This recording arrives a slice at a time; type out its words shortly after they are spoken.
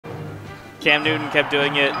Cam Newton kept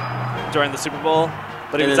doing it during the Super Bowl,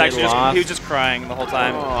 but he was actually just crying the whole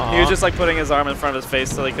time. Aww. He was just like putting his arm in front of his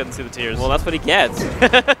face so he couldn't see the tears. Well, that's what he gets.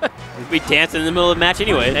 He'd be dancing in the middle of the match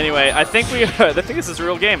anyway. Anyway, I think this is a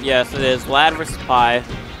real game. Yes, it is. Lad versus Pi,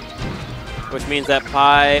 which means that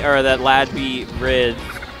Lad beat Rid.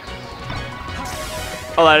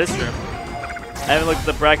 Oh, that is true. I haven't looked at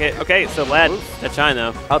the bracket. Okay, so Lad. That shine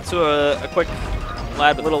though. Out to a quick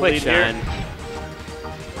Lad with little quick lead shine. Here.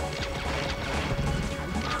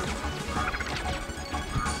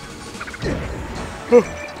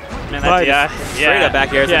 Man, that straight up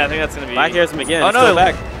back airs. Yeah, I think that's gonna be. Back airs him again. Oh no,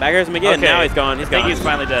 back airs him again. Okay. Now he's gone. I think he's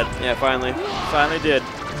finally dead. Yeah, finally. Finally did.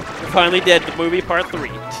 Finally dead. The movie part 3.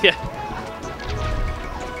 Yeah.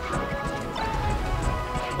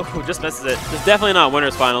 Oh, just misses it. This is definitely not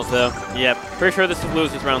winners finals though. Yep. Pretty sure this is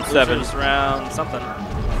losers round 7. Losers round something.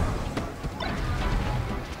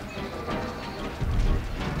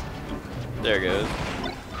 There it goes.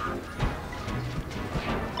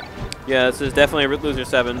 Yeah, this is definitely loser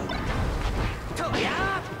 7.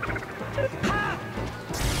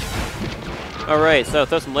 All right, so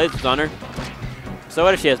throw some lasers on her. So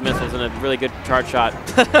what if she has missiles and a really good charge shot?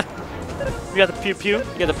 You got the pew pew?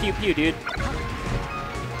 You got the pew pew, dude.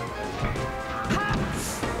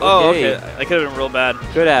 Oh, okay. That could have been real bad.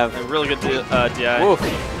 Could have. A really good DI. Oof.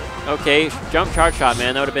 Okay, jump charge shot,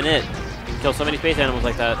 man. That would have been it. Kill so many space animals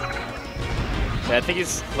like that. Yeah, I think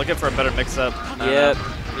he's looking for a better mix-up. Yep.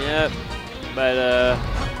 But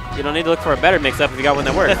you don't need to look for a better mix-up if you got one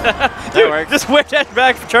that works. That works. Just whip that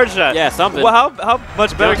back for charge shot. Yeah, something. Well, how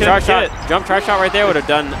much better can it get? Jump charge shot right there would have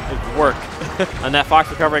done work on that Fox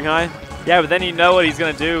recovering high. Yeah, but then you know what he's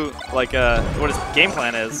gonna do, like what his game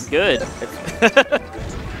plan is. Good.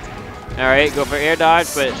 All right, go for air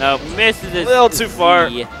dodge, but no, misses it. A little too far.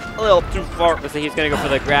 A little too far. Looks like he's gonna go for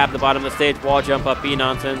the grab the bottom of the stage, wall jump up, B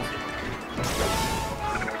nonsense.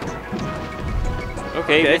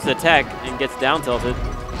 Okay, misses the tech and gets down tilted.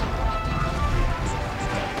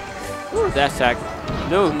 Dash attack.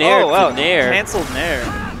 No, nair. Oh, wow. Nair. Canceled nair.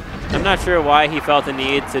 I'm not sure why he felt the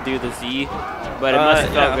need to do the Z, but it must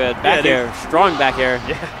have felt good. Back air. Strong back air.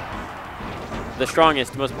 Yeah. The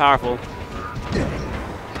strongest, most powerful.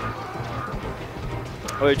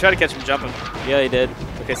 Oh, he tried to catch him jumping. Yeah, he did.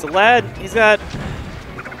 Okay, so Lad, he's got,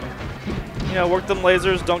 work them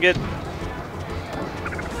lasers, don't get...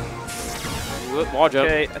 Wall jump.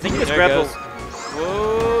 Okay, I think he just grabbed the...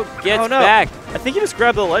 Whoa, gets back. I think he just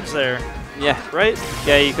grabbed the ledge there. Yeah. Right?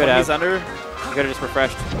 Yeah, you could have. He's under. You could have just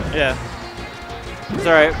refreshed. Yeah. It's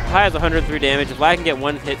alright. Pi has 103 damage. If Lad can get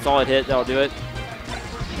one solid hit, that'll do it.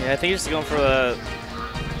 Yeah, I think he's just going for the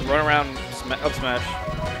run around up smash.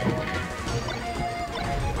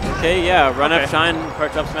 Okay, yeah, run up, shine,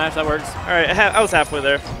 perch up smash, that works. Alright, I was halfway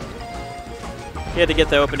there. He had to get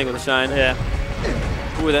the opening with a shine. Yeah.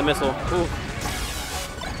 Ooh, that missile. Ooh.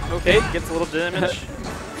 Okay, gets a little damage.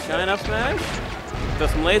 Shine up smash. Throw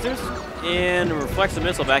some lasers. And reflects the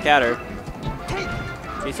missile back at her.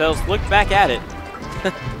 He says, look back at it.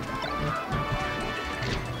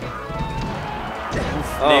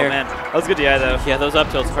 Oh, man. That was good DI, though. Yeah, those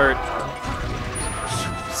up tilts hurt.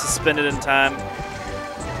 Suspended in time.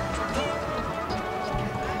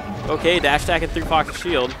 Okay, dash attacking through Fox's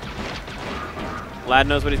shield. Lad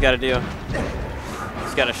knows what he's got to do.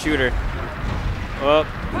 He's got to shoot her. Oh,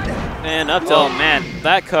 and up tilt. Oh, man.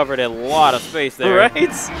 That covered a lot of space there.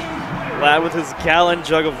 Right? Lad with his gallon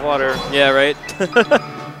jug of water. Yeah, right?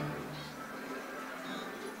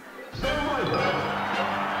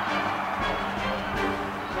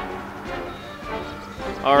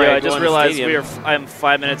 All right, I just realized I'm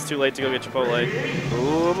 5 minutes too late to go get Chipotle.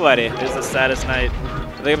 Ooh, buddy. It's the saddest night.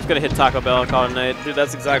 I think I'm just going to hit Taco Bell and call it a night. Dude,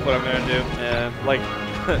 that's exactly what I'm going to do. Yeah, like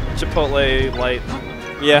Chipotle light.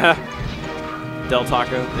 Yeah. Del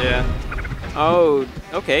Taco. Yeah. Oh,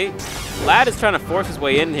 okay. Lad is trying to force his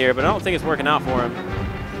way in here, but I don't think it's working out for him.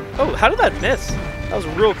 Oh, how did that miss? That was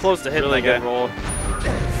real close to hitting really that good guy. roll.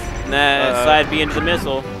 And that side B into the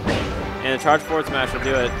missile. And a charge forward smash will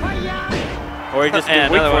do it. Or he just do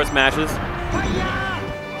weak forward smashes.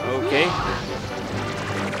 Okay.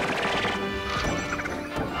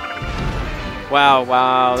 Wow,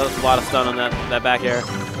 wow. That was a lot of stun on that back air.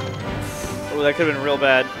 Oh, that could have been real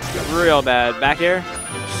bad. Real bad. Back air.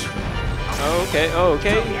 Oh, okay. Oh,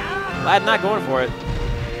 okay. Lad not going for it.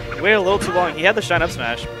 Waited a little too long. He had the shine up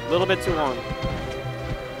smash. A little bit too long.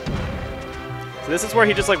 So this is where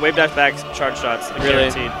he just like wave dash back charge shots. Like really?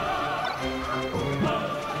 Guaranteed.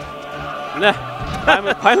 Nah.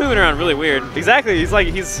 Pi moving around really weird. Exactly. He's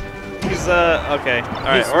okay. All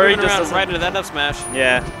right. He's or he just right into that up smash.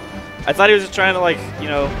 Yeah. I thought he was just trying to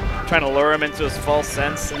trying to lure him into his false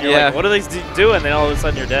sense. And you're like, what are they doing? Then all of a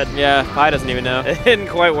sudden you're dead. Yeah, Pi doesn't even know. It didn't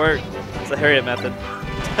quite work. It's the Harriet method.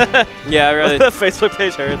 Yeah, really. The Facebook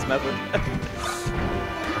page Harriet's method.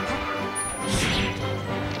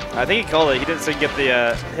 I think he called it. He didn't so he get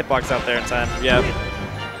the hitbox out there in time. Yeah.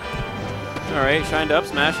 All right, shine to up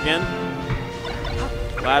smash again.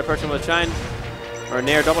 Lad approaching with a shine. Or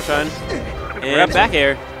nair double shine. And back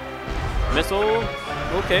air. Missile.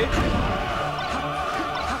 Okay.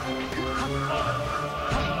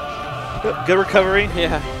 Good recovery.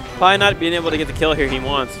 Yeah. Probably not being able to get the kill here he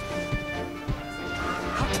wants.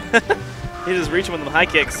 He just reaching with them high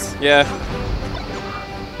kicks. Yeah.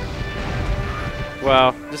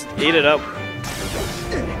 Wow. Just ate it up.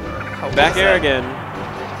 Back air again.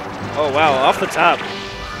 Oh, wow. Off the top.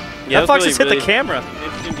 Yeah, that fox really, just hit the camera.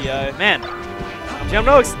 Interesting DI. Man. Do you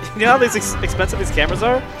know how these expensive these cameras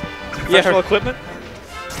are? Professional equipment?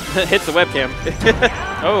 Hits the webcam.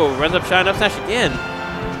 Oh, runs up shine up smash again.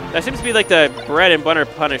 That seems to be like the bread and butter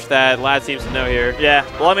punish that Lad seems to know here. Yeah.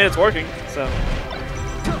 Well, I mean, it's working, so.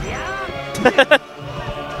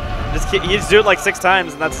 You just do it like 6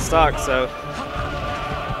 times, and that's the stock, so.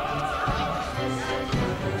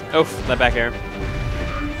 Oh, that back air.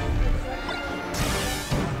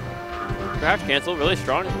 Crouch cancel, really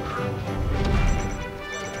strong.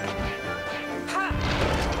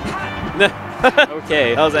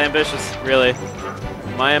 Okay. That was ambitious. Really.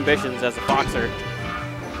 My ambitions as a Foxer.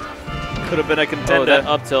 Could have been a contender. Oh, that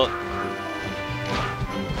up tilt.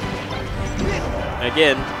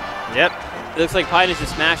 Again. Yep. It looks like Pi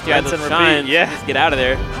just smashed you out of the shine. Yeah. Just get out of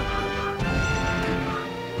there.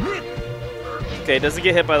 Okay, doesn't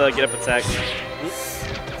get hit by the get up attack.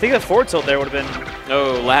 I think that forward tilt there would have been.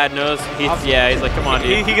 Oh, Lad knows. He's like, come on,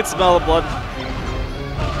 dude. He can smell the blood.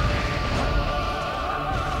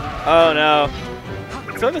 Oh no.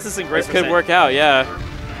 I feel like this isn't great. This could work out, yeah.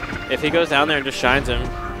 If he goes down there and just shines him.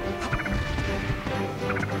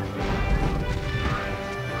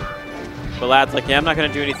 But Lad's like, yeah, I'm not going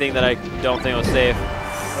to do anything that I don't think was safe.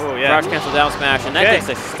 Oh, yeah. Crouch cancel down smash, and that takes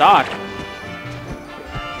a stock.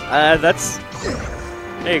 That's.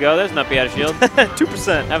 There you go. There's an up B out of shield.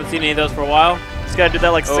 2%. Haven't seen any of those for a while. Just got to do that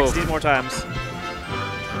like 60 more times.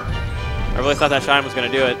 I really thought that shine was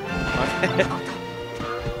going to do it.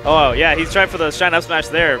 Oh, yeah. He's trying for the shine up smash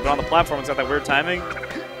there, but on the platform, it's got that weird timing.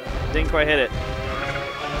 Didn't quite hit it.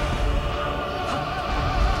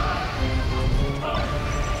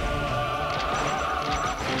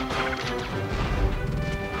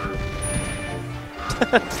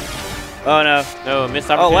 Oh no. No, missed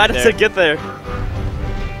opportunity. Oh, Lad doesn't get there.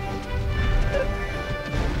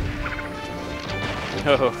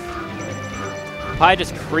 Oh. Pi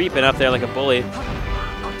just creeping up there like a bully.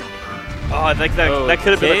 Oh, I think that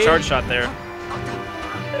could have been a charge shot there.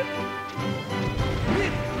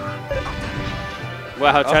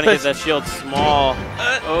 Wow, trying to get that shield small.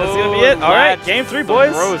 That's going to be it. All right, game 3,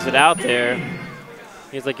 boys. Throws it out there.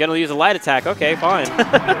 He's like, going to use a light attack. Okay, fine.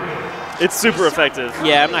 It's super effective.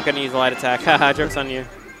 Yeah, I'm not going to use a light attack. Haha, joke's on you.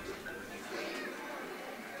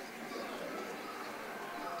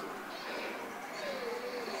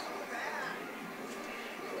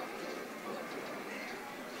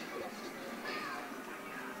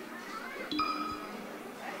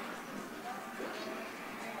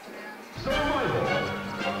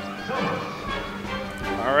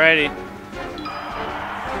 Alrighty.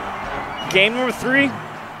 Game number 3.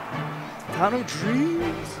 Town of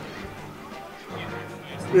Dreams.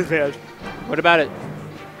 What about it?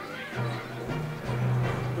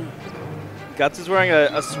 Guts is wearing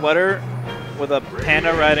a sweater with a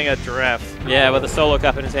panda riding a giraffe. Yeah, with a solo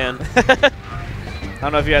cup in his hand. I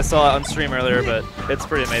don't know if you guys saw it on stream earlier, but it's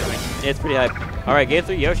pretty amazing. It's pretty hype. All right, game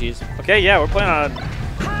 3 Yoshi's. Okay, yeah, we're playing on.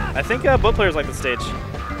 I think both players like the stage.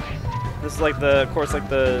 This is like of course, like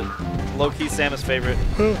the low-key Samus favorite.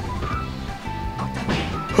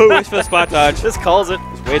 Waits for the spot dodge. Just calls it.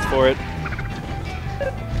 Just waits for it.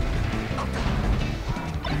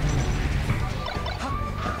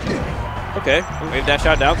 Okay, wave that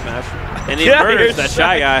shot down smash. And he murders that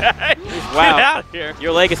Shy Guy. Wow. Get out of here.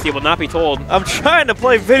 Your legacy will not be told. I'm trying to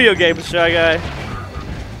play video games, Shy Guy.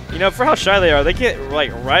 You know, for how shy they are, they get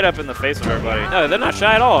like right up in the face of everybody. No, they're not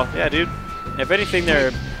shy at all. Yeah, dude. If anything,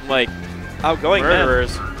 they're like outgoing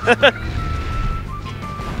murderers.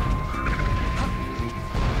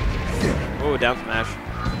 Oh, down smash.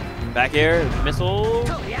 Back air, missile.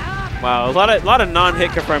 Wow, a lot of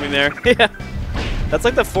non-hit confirming there. Yeah. That's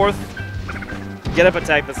like the 4th get-up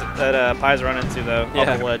attack that Pi's run into, though,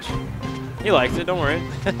 off the ledge. He likes it, don't worry.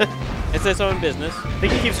 It's his own business. I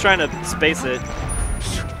think he keeps trying to space it.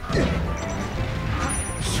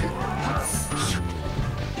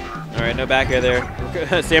 All right, no back air there.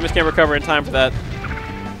 Samus can't recover in time for that.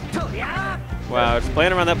 Wow, just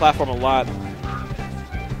playing around that platform a lot.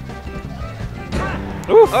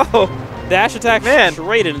 Oof. Oh, dash attack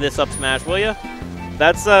straight into this up smash, will ya?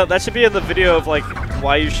 That's that should be in the video of like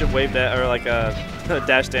why you should wave that or like a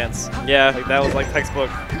dash dance. Yeah, like that was like textbook.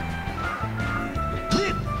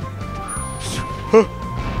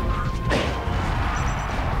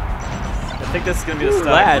 I think this is gonna be the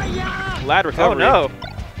start. Lad recovery. Oh no,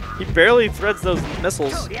 he barely threads those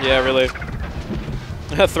missiles. Yeah, really.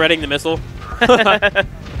 Threading the missile.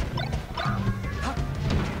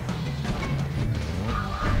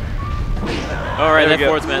 All right, that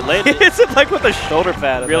forward smash. He hits it like with a shoulder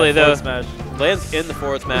pad. Really, though. Smash. Lands in the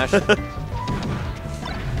forward smash.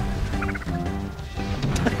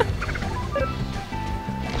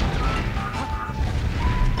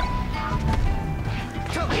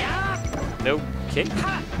 No kick.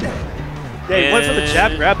 Yeah, he went for the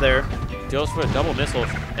jab grab there. Goes for a double missile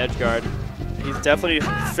edge guard. He's definitely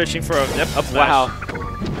fishing for a up smash. Wow.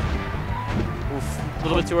 Oof. A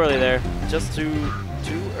little bit too early there. Just too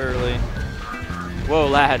early. Whoa,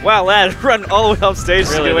 Lad. Wow, Lad run all the way off stage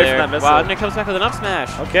to get away from that missile. Wow, and it comes back with an up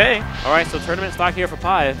smash. Okay. All right, so tournament stock here for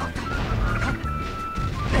Pi.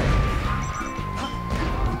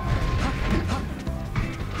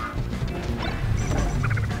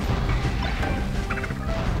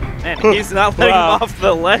 Man, he's not letting him off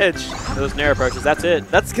the ledge. Those Nair approaches, that's it.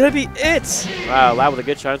 That's going to be it. Wow, Lad with a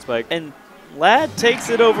good shine spike. And Lad takes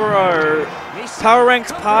it over our power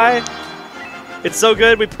ranked Pi. It's so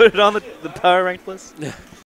good, we put it on the power ranked list.